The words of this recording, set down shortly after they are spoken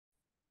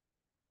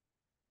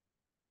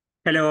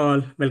Hello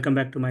all, welcome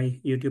back to my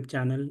YouTube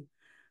channel.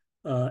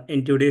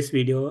 In today's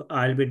video,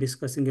 I'll be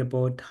discussing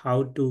about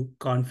how to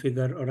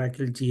configure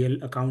Oracle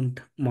GL account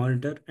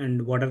monitor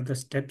and what are the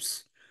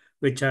steps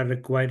which are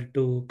required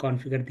to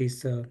configure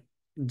this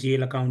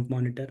GL account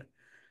monitor.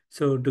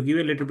 So to give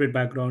you a little bit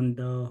background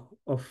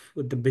of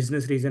the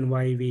business reason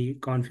why we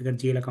configure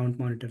GL account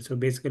monitor. So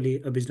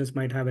basically a business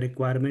might have a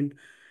requirement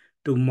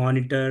to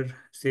monitor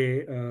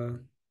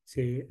sales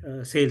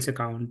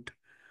account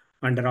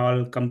under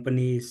all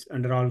companies,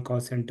 under all call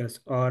centers,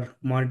 or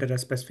monitor a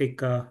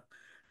specific uh,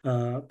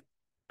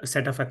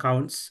 set of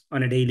accounts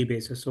on a daily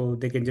basis. So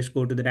they can just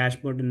go to the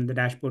dashboard, and the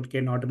dashboard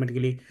can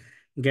automatically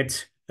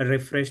gets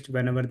refreshed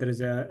whenever there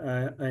is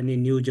any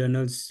new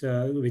journals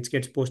which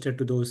gets posted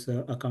to those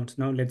accounts.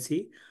 Now let's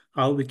see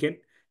how we can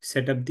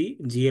set up the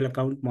GL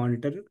account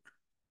monitor.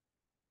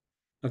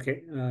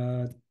 Okay,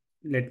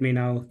 let me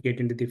now get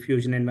into the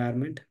Fusion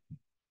environment.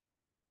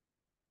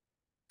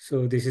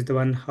 So this is the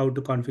one how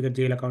to configure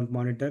GL account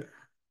monitor.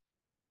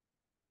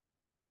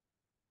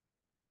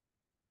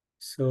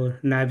 So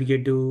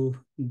navigate to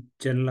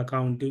general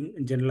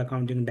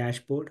accounting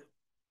dashboard.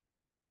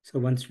 So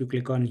once you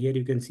click on here,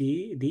 you can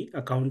see the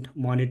account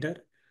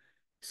monitor.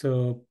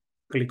 So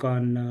click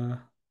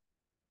on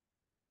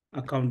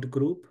account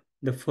group.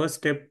 The first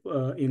step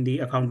in the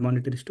account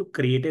monitor is to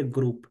create a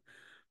group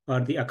or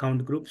the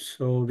account group.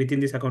 So within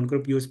this account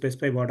group, you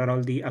specify what are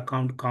all the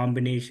account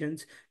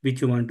combinations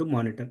which you want to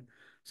monitor.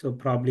 So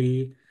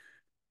probably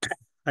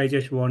I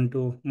just want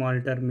to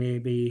monitor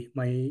maybe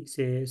my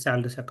say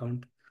salaries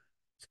account.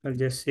 So I'll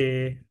just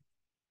say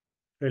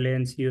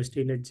Reliance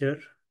USD Ledger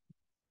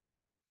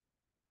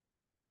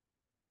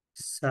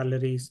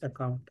salaries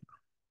account,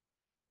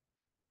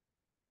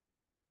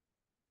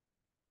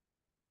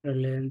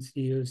 Reliance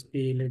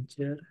USD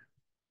Ledger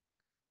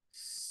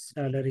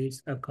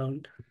salaries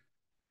account.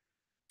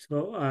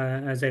 So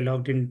as I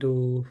logged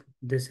into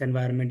this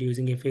environment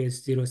using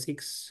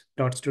FAS06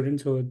 dot student,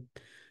 so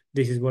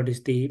this is what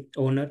is the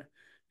owner.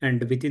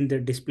 And within the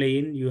display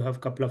in, you have a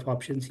couple of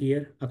options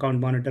here: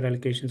 account monitor,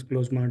 allocations,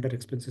 close monitor,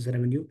 expenses,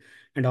 revenue.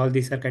 And all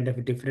these are kind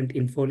of different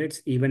infolets.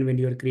 Even when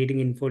you are creating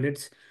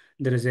infolets,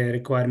 there is a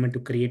requirement to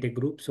create a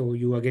group. So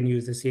you again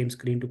use the same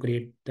screen to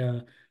create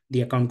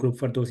the account group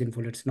for those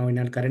infolets. Now in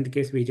our current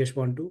case, we just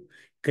want to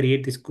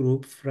create this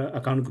group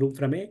account group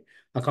from a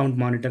account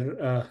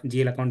monitor,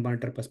 GL account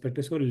monitor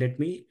perspective. So let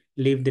me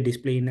leave the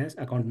display in as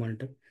account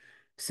monitor.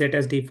 Set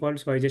as default.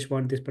 So I just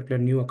want this particular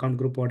new account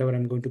group, whatever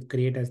I'm going to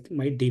create as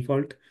my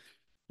default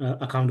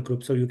account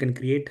group. So you can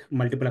create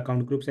multiple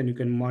account groups and you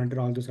can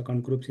monitor all those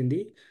account groups in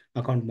the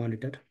account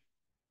monitor.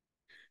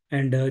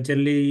 And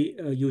generally,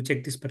 you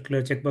check this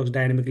particular checkbox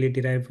dynamically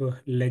derive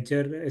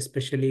ledger,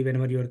 especially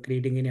whenever you are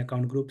creating any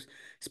account groups,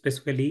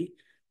 specifically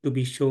to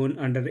be shown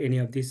under any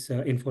of these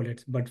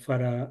infolets. But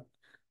for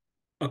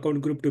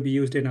account group to be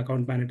used in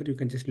account manager, you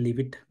can just leave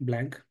it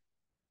blank.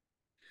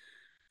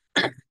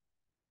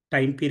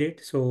 Time period.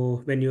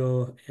 So when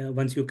you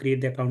once you create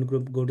the account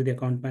group, go to the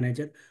account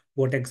manager.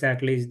 What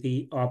exactly is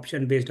the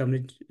option based on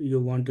which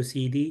you want to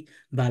see the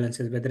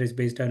balances, whether it's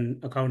based on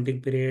accounting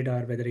period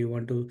or whether you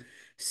want to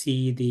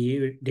see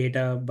the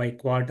data by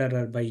quarter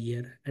or by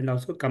year. And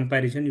also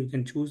comparison, you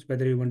can choose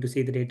whether you want to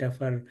see the data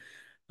for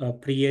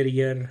prior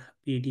year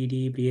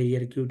PTD, prior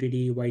year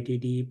QTD,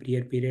 YTD,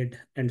 prior period,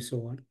 and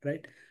so on,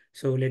 right?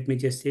 So let me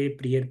just say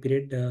prior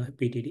period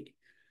PTD.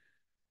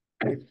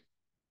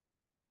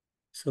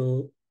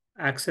 So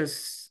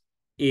access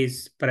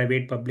is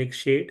private public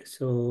shade.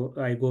 So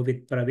I go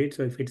with private.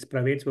 So if it's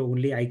private, so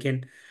only I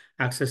can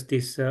access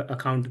this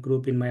account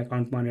group in my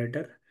account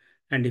monitor.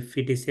 And if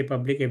it is a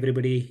public,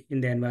 everybody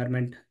in the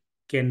environment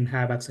can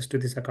have access to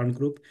this account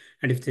group.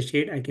 And if the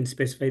shade, I can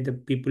specify the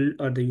people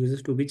or the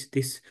users to which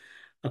this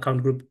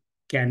account group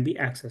can be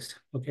accessed.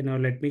 Okay, now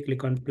let me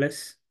click on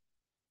plus.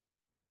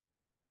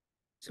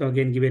 So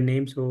again, give a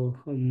name. So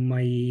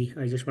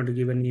I just want to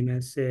give a name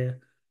as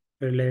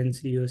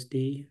Reliance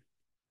USD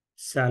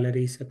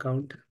salaries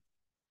account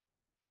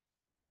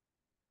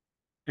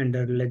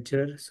under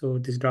ledger. So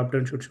this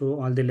dropdown should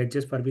show all the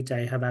ledgers for which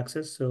I have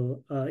access.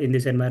 So in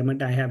this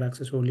environment, I have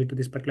access only to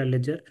this particular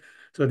ledger.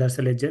 So that's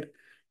the ledger.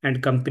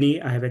 And company,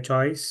 I have a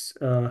choice.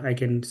 I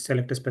can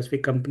select a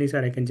specific companies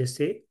or I can just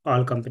say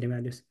all company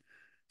values.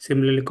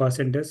 Similarly, cost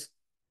centers,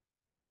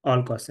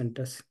 all cost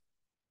centers.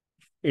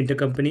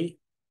 Intercompany,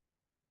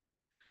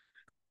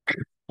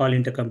 all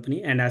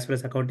intercompany. And as far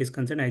as account is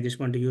concerned, I just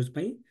want to use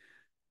my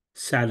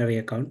salary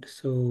account.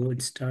 So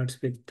it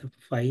starts with the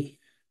five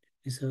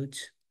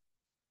research.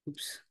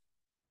 Oops.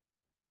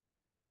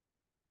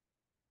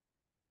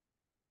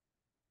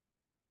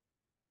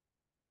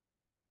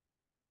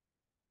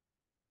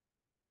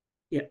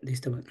 Yeah, this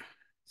is the one.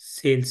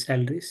 Sales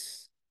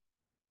salaries.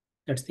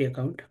 That's the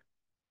account.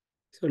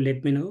 So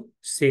let me now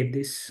save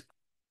this.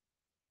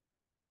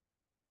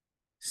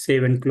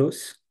 Save and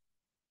close.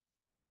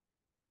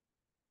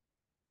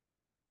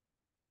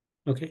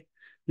 Okay.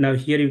 Now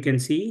here you can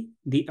see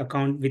the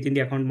account within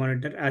the account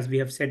monitor. As we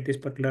have set this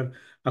particular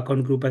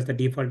account group as the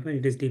default one,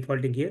 it is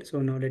defaulting here.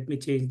 So now let me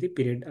change the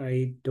period.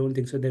 I don't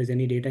think so there is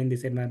any data in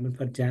this environment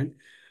for Jan,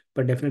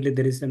 but definitely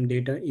there is some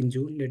data in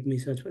June. Let me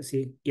search for,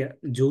 see, yeah,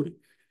 June.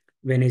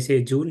 When I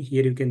say June,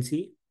 here you can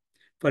see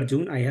for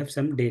June I have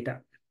some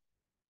data.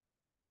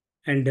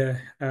 And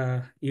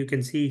you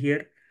can see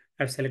here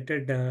I've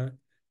selected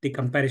the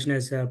comparison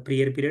as a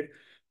prior period.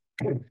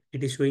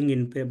 It is showing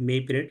in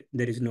May period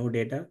there is no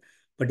data,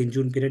 but in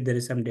June period there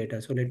is some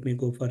data. So let me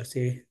go for,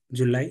 say,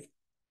 July.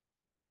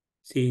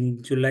 See,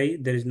 in July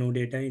there is no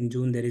data. In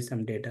June there is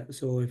some data.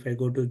 So if I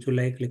go to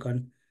July, click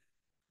on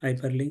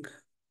hyperlink.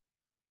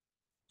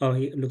 Oh,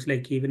 it looks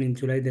like even in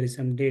July there is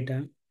some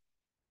data.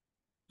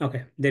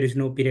 Okay, there is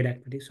no period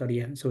activity. Sorry,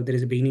 yeah. So there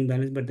is a beginning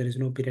balance, but there is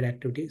no period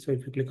activity. So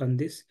if you click on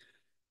this,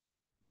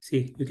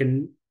 see, you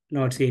can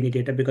not see any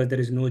data because there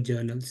is no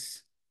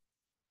journals.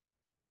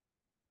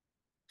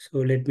 So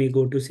let me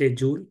go to, say,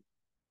 June.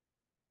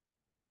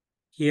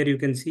 Here you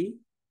can see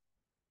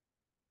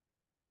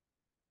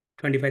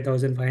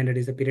 25,500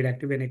 is the period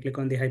active. When I click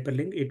on the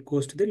hyperlink, it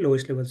goes to the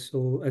lowest level.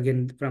 So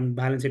again, from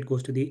balance, it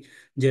goes to the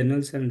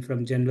journals, and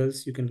from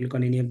journals, you can click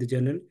on any of the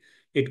journal.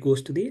 It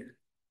goes to the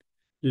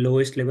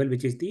lowest level,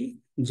 which is the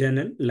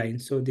journal line.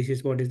 So this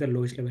is what is the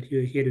lowest level.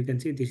 Here you can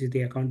see this is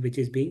the account which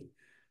is being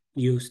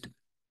used.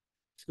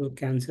 So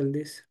cancel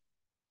this.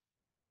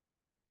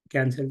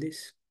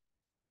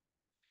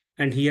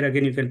 And here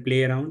again, you can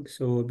play around.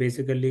 So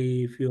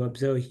basically, if you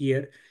observe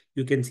here,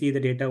 you can see the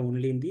data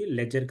only in the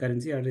ledger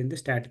currency or in the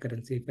stat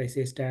currency. If I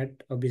say stat,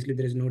 obviously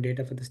there is no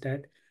data for the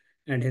stat,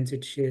 and hence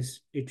it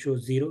shows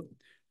zero.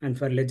 And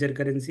for ledger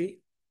currency,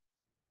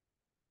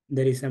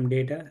 there is some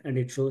data and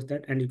it shows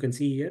that. And you can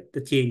see here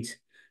the change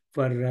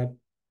for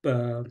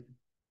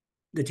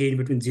the change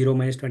between 0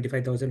 minus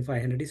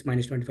 25,500 is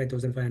minus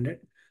 25,500.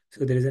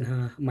 So there is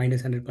a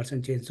minus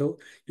 100% change. So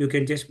you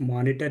can just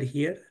monitor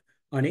here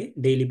on a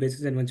daily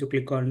basis. And once you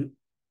click on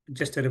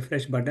just a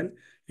refresh button,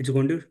 it's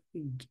going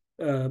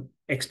to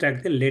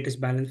extract the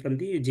latest balance from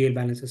the jail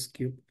balances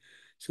cube.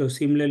 So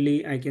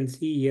similarly, I can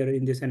see here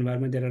in this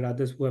environment, there are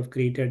others who have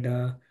created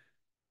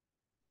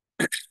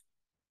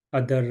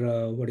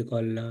other, what do you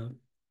call,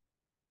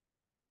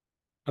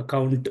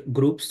 account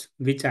groups,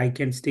 which I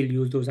can still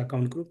use those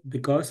account groups,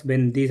 because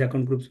when these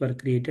account groups were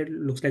created,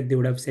 looks like they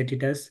would have set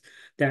it as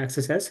the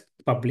access as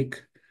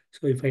public.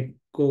 So if I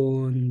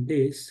go on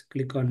this,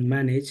 click on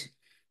manage,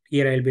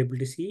 here I'll be able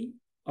to see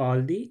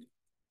all the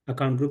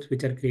account groups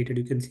which are created.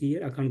 You can see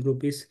here account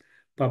group is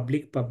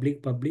public,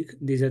 public, public.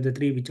 These are the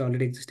three which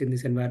already exist in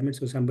this environment.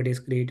 So somebody has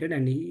created,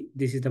 and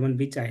this is the one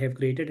which I have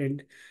created,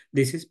 and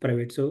this is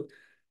private. So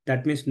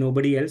that means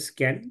nobody else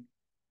can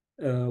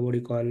what do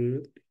you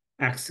call,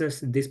 access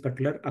this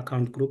particular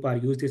account group or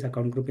use this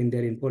account group in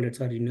their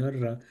infolettes or in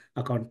your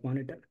account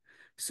monitor.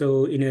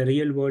 So in a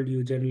real world,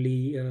 you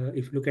generally,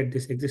 if you look at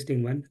this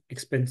existing one,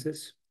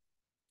 expenses,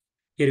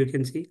 here you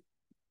can see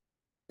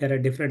there are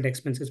different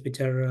expenses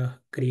which are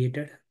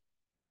created,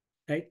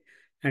 right?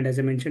 And as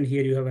I mentioned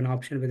here, you have an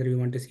option whether you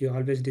want to see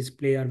always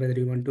display or whether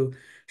you want to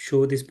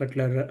show this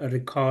particular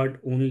record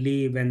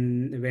only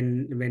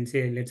when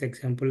say, let's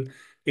example,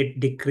 it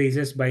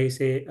decreases by,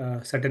 say,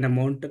 a certain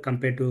amount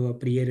compared to a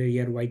prior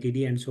year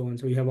YTD and so on.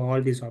 So you have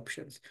all these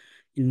options.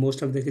 In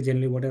most of the cases,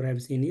 generally whatever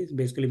I've seen is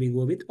basically we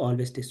go with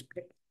always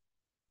display.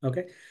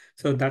 Okay,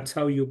 so that's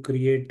how you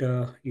create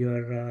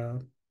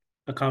your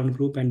account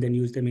group and then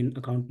use them in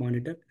account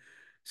monitor.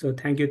 So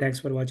thanks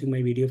for watching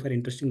my video. For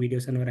interesting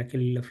videos on Oracle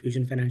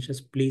Fusion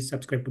Financials, please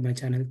subscribe to my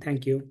channel.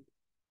 Thank you.